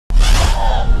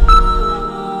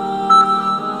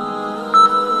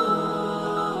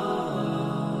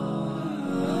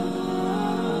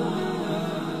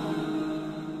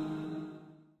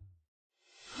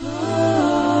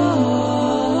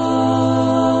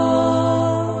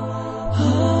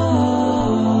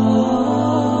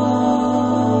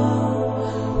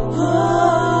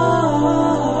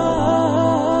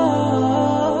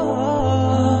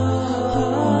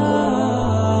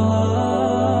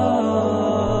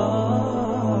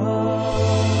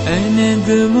أنا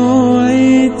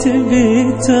دموعي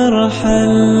تبي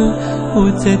ترحل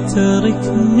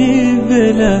وتتركني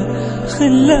بلا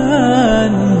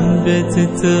خلان،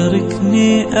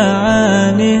 بتتركني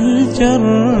أعاني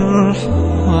الجرح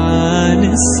وعاني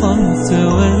الصمت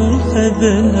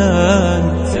والخذلان،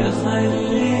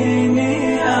 تخليني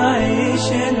أعيش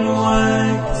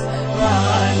الوقت مع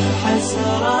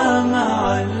الحسرة مع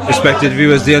Respected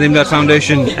viewers, the Al-Imdaad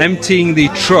Foundation emptying the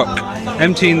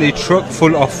truck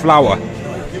full of flour.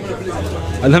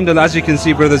 Alhamdulillah, as you can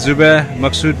see, Brother Zubair,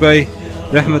 Maqsood Bhai,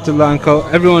 Rahmatullah Uncle,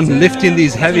 everyone lifting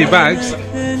these heavy bags,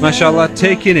 mashallah,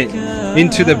 taking it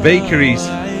into the bakeries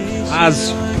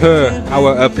as per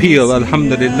our appeal.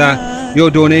 Alhamdulillah, your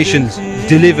donations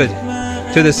delivered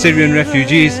to the Syrian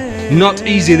refugees. Not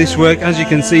easy this work, as you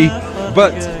can see,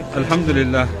 but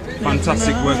Alhamdulillah,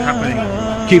 fantastic work happening.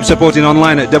 Keep supporting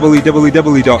online at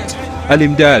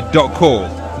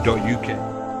www.alimdaad.co.uk.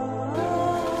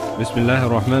 Bismillah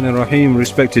ar-Rahman ar-Rahim.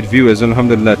 Respected viewers,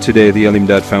 Alhamdulillah, today the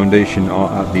Al-Imdaad Foundation are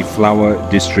at the flour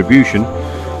distribution,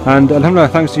 and Alhamdulillah,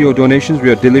 thanks to your donations, we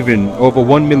are delivering over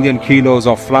 1 million kilos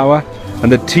of flour,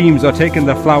 and the teams are taking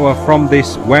the flour from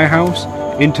this warehouse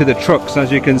into the trucks.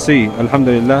 As you can see,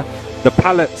 Alhamdulillah, the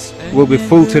pallets will be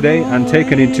full today and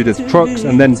taken into the trucks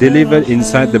and then delivered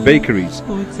inside the bakeries.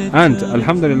 And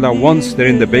Alhamdulillah, once they're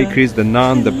in the bakeries, the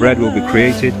naan, the bread will be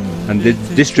created and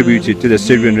distributed to the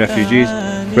Syrian refugees.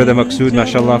 Brother Maqsood,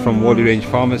 mashallah, from Wali Range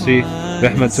Pharmacy,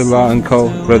 Rahmatullah Uncle,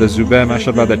 Brother Zubair,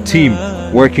 mashallah, the team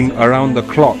working around the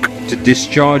clock to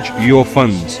discharge your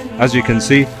funds. As you can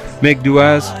see, make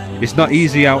du'as. It's not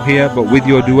easy out here, but with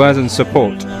your du'as and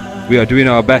support, we are doing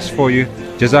our best for you.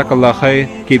 Jazakallah khair.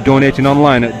 Keep donating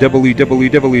online at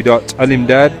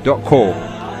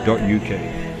www.alimdaad.co.uk.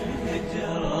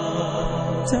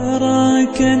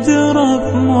 تراك درب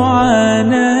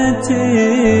معاناتي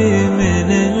من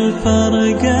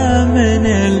الفرقة من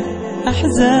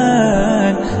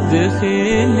الأحزان،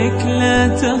 دخيلك لا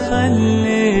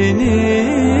تخليني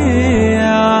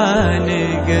أعاني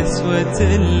قسوة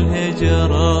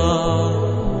الهجرة،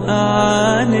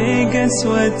 أعاني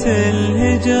قسوة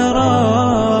الهجرة.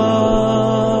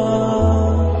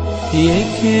 يا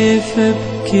كيف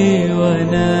أبكي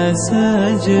وأنا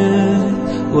ساجد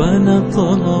وأنا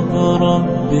طلب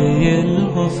ربي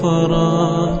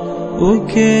الغفران،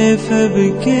 وكيف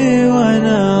أبكي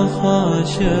وأنا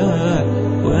خاشع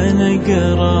وأنا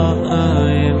أقرأ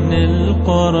آية من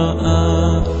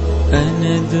القرآن.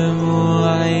 أنا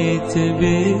دموعي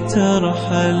تبي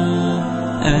ترحل،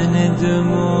 أنا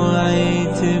دموعي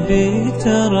تبي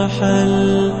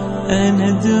ترحل، أنا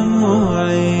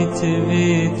دموعي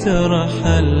تبي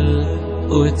ترحل،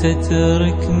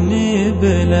 وتتركني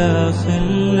بلا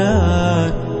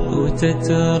خلان،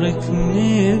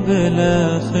 وتتركني بلا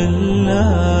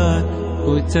خلان،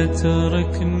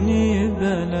 وتتركني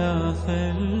بلا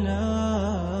خلان.